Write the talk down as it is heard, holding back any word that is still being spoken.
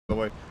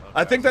the way.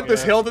 I think that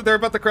this hill that they're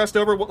about to crest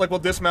over, like, we'll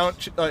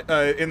dismount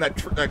in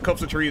that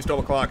copse of trees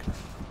 12 o'clock,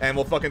 and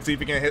we'll fucking see if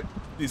we can hit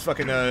these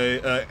fucking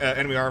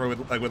enemy armor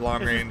with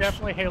long range. This is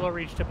definitely Halo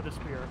Reach tip of the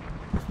spear.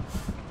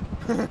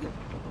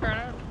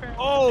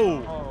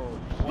 Oh!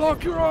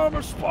 Lock your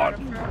armor spot!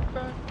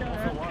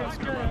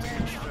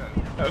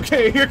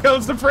 Okay, here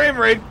comes the frame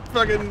rate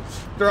fucking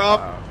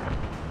drop.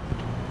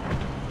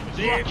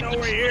 They ain't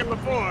nowhere here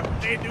before.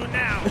 They do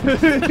now.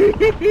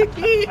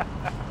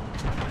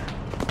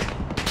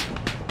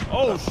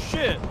 Oh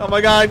shit! Oh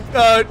my god!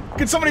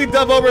 Can somebody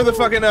dub over the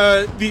fucking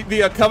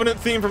the Covenant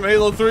theme from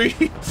Halo 3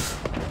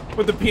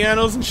 with the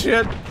pianos and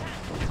shit?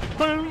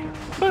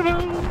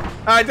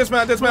 Alright,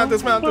 dismount, dismount,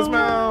 dismount,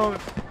 dismount.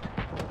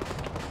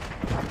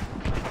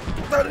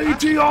 That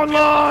AT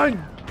online!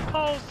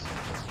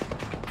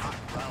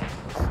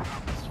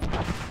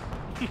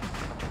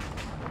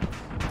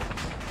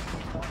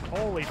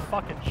 Holy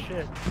fucking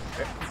shit.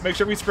 Make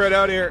sure we spread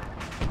out here.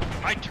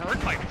 I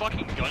turned my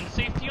fucking gun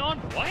safety on?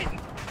 What?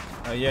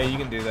 Yeah, you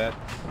can do that.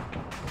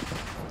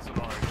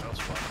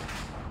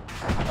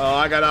 Oh,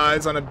 I got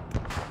eyes on a...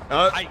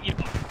 I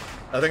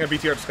think a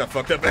BTR just got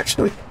fucked up,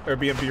 actually. Or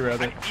BMP,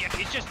 rather. Yeah,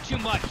 it's just too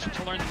much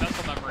to learn the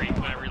muscle memory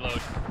when I reload.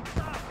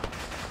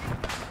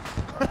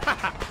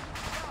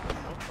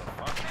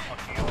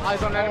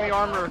 Eyes on enemy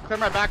armor. Clear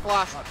my back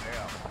blast.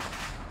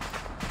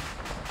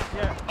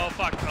 Yeah. Oh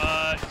fuck,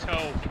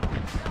 toe.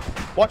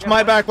 Watch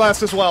my back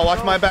blast as well.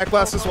 Watch my back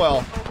blast as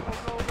well.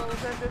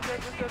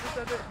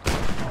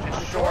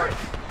 It's short.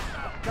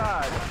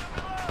 God.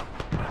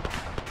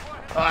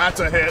 Oh, that's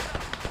a hit.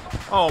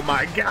 Oh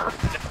my god.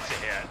 That's a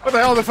hit. What the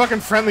hell? The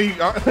fucking friendly,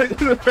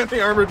 the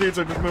friendly armor dudes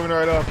are just moving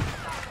right up.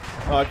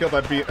 Oh, I killed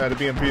that the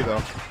BMP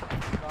though.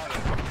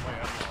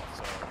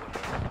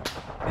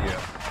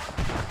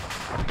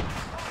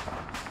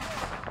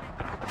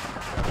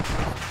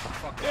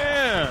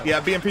 Yeah.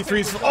 Yeah,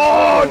 BMP3's.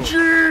 Oh,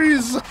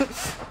 jeez.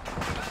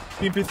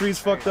 BMP3's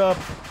fucked up.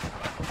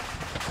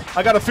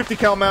 I got a 50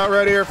 cal mount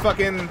right here.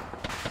 Fucking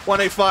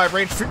 185,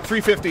 range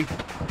 350.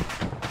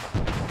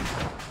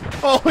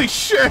 Holy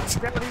shit! He's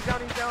down, he's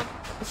down, he's down.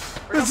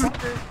 This is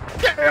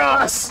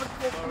chaos!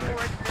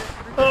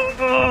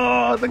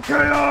 Oh, the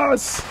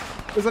chaos!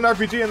 There's an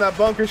RPG in that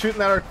bunker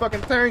shooting at our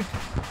fucking tank.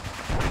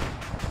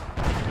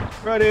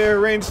 Right here,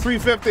 range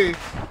 350.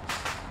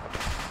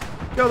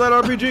 Kill that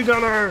RPG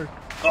gunner!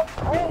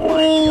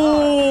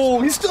 Oh,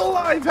 he's still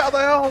alive! How the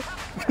hell?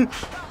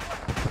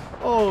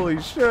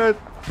 Holy shit!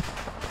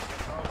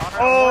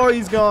 Oh,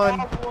 he's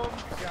gone.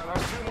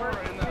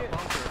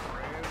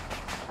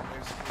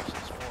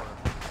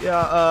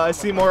 Yeah, I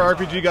see more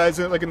RPG guys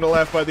like in the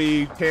left by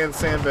the tan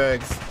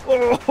sandbags.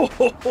 Oh,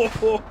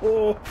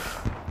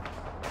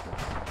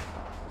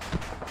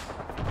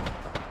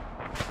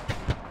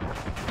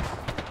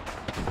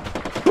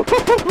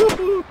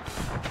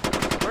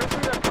 Where's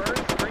that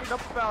bird? Bring it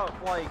up about,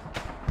 like,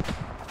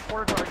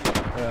 quarter target.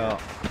 yeah.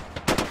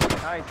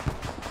 Nice.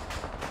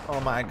 Oh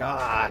my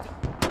god.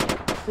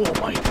 Oh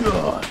my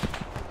god.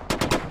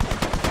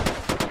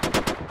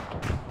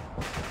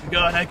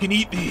 God, I can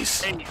eat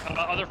these. Hey,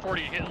 other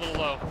 40, hit a little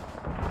low.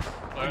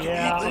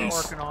 Yeah, I'm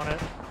working on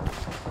it.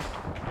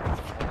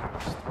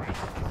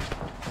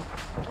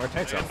 Our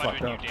tanks are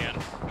fucked up.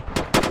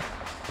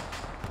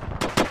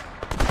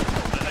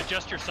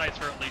 Adjust your sights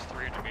for at least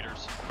 300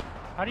 meters.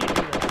 How do you do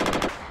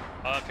that?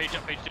 Page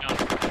up, page down.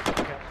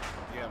 Okay.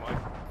 Yeah, my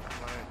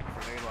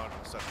grenade launcher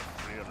is set to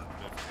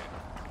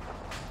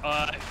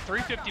 350.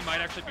 350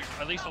 might actually be,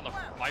 at least on the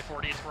my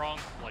 40, it's wrong.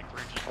 Like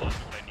 3 inches closer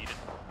to what I needed.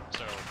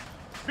 So.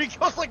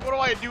 Because, like, what do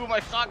I do with my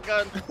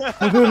shotgun?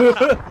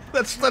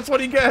 That's what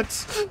he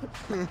gets.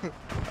 What do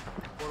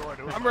I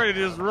do? I'm ready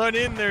to just run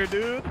in there,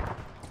 dude.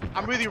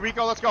 I'm with you,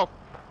 Rico. Let's go.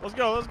 Let's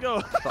go, let's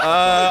go.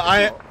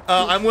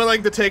 I'm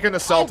willing to take an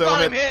assault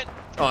element. Hit.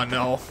 Oh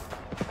no.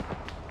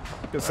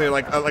 Just say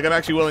like I'm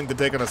actually willing to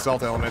take an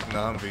assault element in the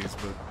Humvees,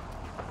 but.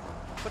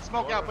 Put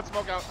smoke out. Put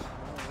smoke out.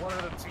 What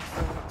are the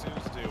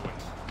T-72s doing?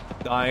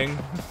 Dying.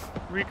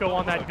 Rico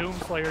on that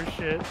Doomslayer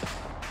shit.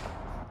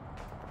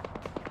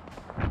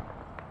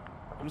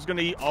 I'm just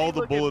gonna eat all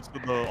the bullets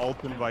with the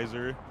Alton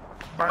visor.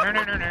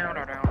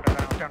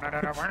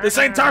 This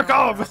ain't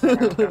Tarkov!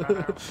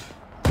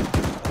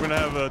 We're gonna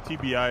have a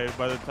TBI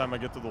by the time I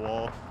get to the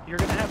wall. You're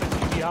gonna have a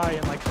TBI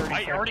in like 30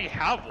 seconds. I already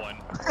have one.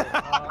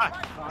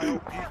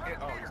 Oh,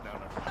 he's down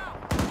there.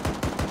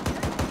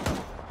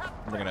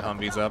 We're gonna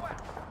Humvees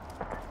up.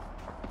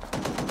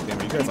 Damn,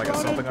 are you guys like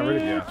assaulting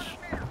already? Yeah.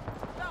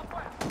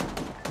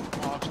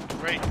 Oh, it's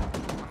great.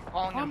 I'm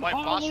calling in my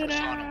phosphorus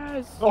on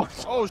him.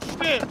 Oh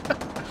shit!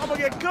 I'm gonna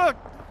get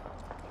cooked!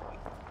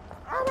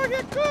 I'm gonna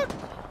get cooked!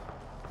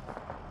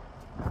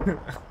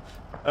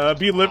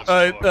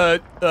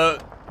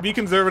 Be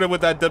conservative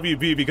with that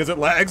WB because it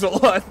lags a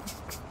lot.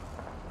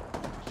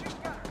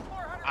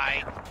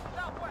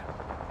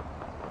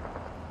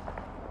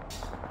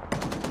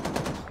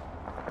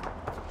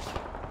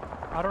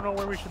 I don't know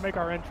where we should make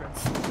our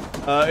entrance.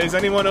 Is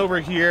anyone over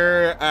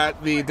here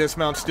at the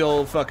dismount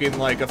still fucking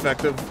like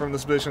effective from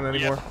this position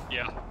anymore?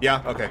 Yeah.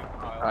 Yeah. Okay.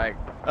 Alright.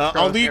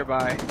 I'll leave.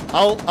 Nearby.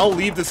 I'll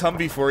leave this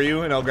Humvee for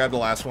you, and I'll grab the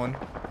last one.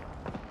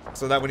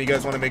 So that when you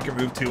guys want to make your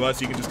move to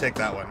us, you can just take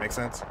that one. Make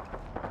sense?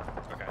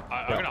 Okay.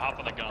 I'm gonna hop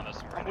on the gun on this.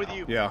 I'm with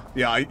you. Yeah.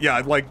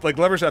 Like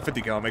leverage that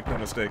 50 cal. Make no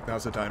mistake.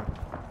 Now's the time.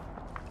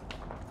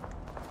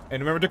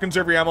 And remember to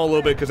conserve your ammo a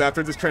little bit, because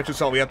after this trench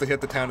assault, we have to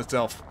hit the town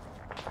itself.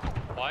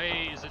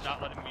 Why is it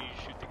not letting me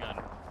shoot the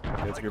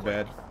gun? It's your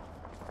bad.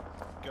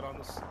 Get on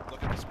this.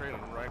 Look at the screen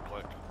and right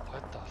click.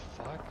 What the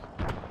fuck?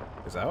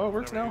 Is that how it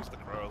works Never now? used the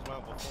crow's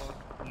mount before.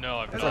 No,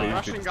 I've There's how a you not.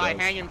 Russian shoot guy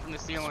those. hanging from the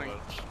ceiling.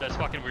 Switch. That's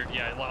fucking weird.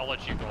 Yeah, I'll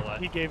let you roll that.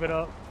 He gave it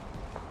up.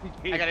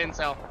 I got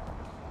incel.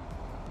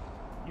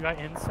 You got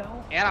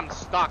incel? And I'm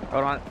stuck.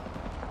 Hold on.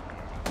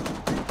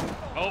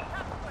 Oh,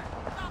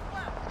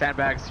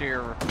 Sandbags to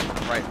your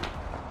right.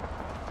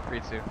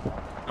 3-2.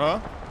 Huh?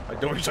 I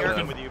don't reach Here, out.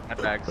 I'm with you.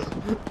 Sandbags.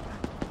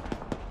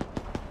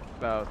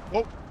 About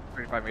Oh.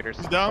 35 meters.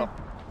 He's down.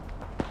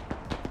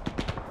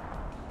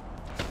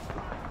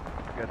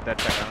 Got that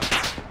check on him.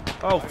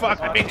 Oh fuck!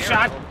 I'm being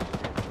shot.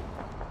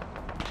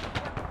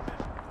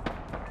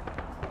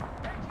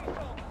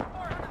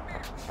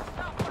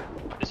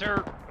 is there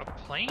a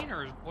plane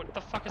or what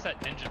the fuck is that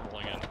engine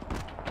rolling in?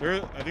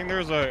 I think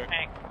there's a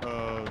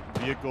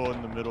vehicle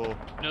in the middle.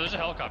 No, there's a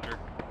helicopter.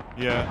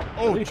 Yeah.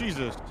 Oh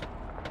Jesus.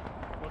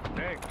 What's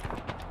big?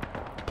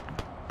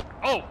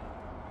 Oh,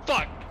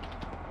 fuck!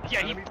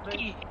 Yeah, he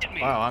fucking hit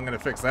me. Wow, I'm gonna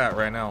fix that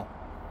right now.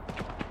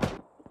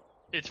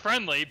 It's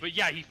friendly, but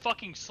yeah, he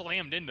fucking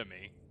slammed into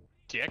me.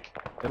 Dick.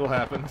 It'll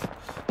happen.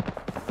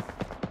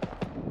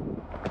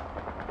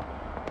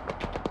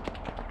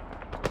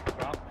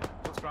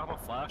 Let's drop a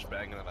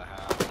flashbang into the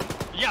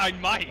half. Yeah, I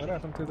might. What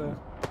happened to the?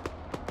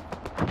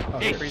 Oh,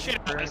 Hey, here. shit.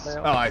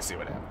 Oh, I see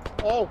what happened.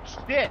 Oh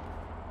shit!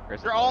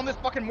 They're all in this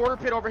fucking mortar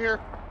pit over here.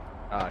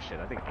 Oh shit,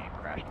 I think the game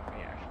crashed for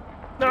me actually.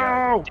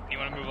 No! You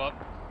wanna move up?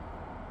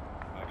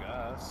 I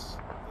guess.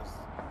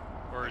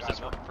 Or is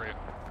this working for you?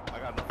 I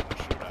got nothing to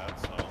shoot at,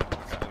 so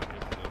it's gonna be a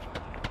position.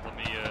 Let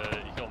me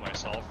heal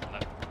myself from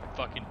that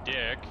fucking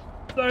dick.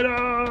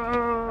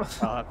 I'll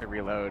have to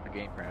reload, the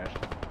game crashed.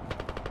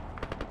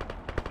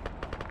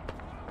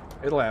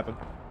 It'll happen.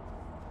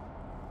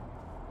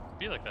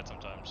 Be like that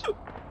sometimes.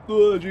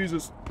 Oh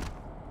Jesus!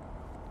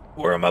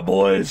 Where are my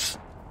boys?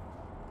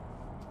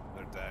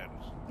 They're dead.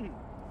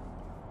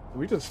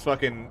 We just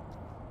fucking.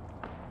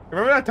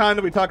 Remember that time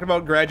that we talked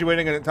about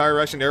graduating an entire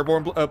Russian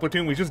airborne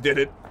platoon? We just did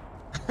it.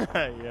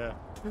 Yeah.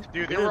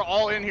 Dude, they were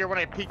all in here when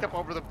I peeked up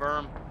over the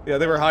berm. Yeah,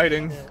 they were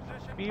hiding.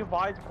 Be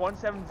advised,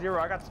 170.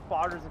 I got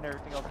spotters and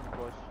everything else in the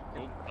bush.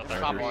 Oh, I Top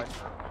thought you were line.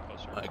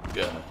 closer. My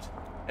God!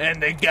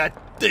 And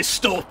they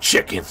stole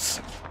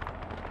chickens.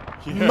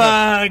 Yeah.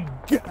 My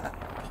God!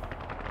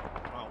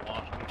 Not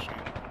washing machine.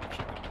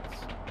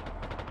 Chickens.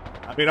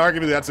 I mean,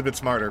 arguably that's a bit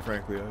smarter,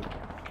 frankly.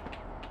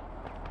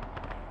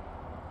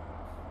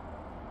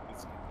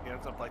 He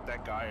ends up like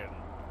that guy in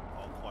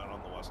All Quiet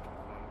on the Western Front.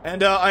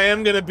 And I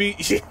am gonna be.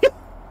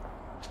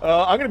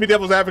 I'm gonna be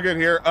devil's advocate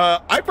here.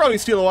 I'd probably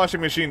steal a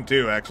washing machine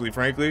too, actually,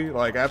 frankly.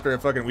 Like, after a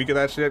fucking week of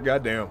that shit,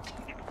 goddamn.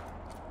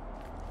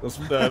 Those,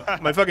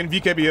 my fucking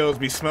VKBOs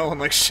be smelling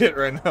like shit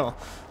right now.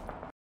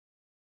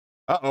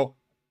 Uh-oh.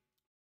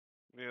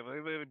 Yeah,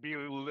 they'd be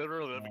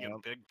literally living in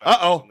big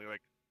Uh-oh. and they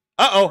like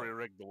Uh-oh.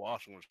 rigged the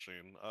washing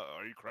machine.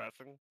 Are you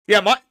crashing?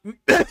 Yeah, my...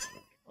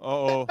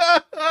 Uh-oh.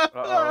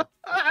 Uh-oh.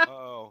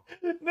 Uh-oh.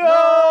 No!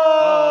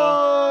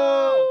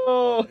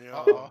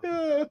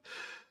 Yeah.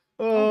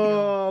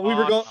 Oh, we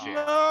were going... shit.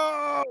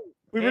 No!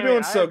 We were Damn it,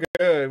 doing I so had-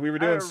 good. We were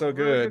I had doing a so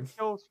really good.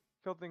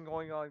 Kill thing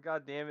going on.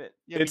 God damn it.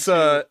 Yeah, me It's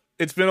too.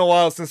 it's been a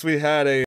while since we had a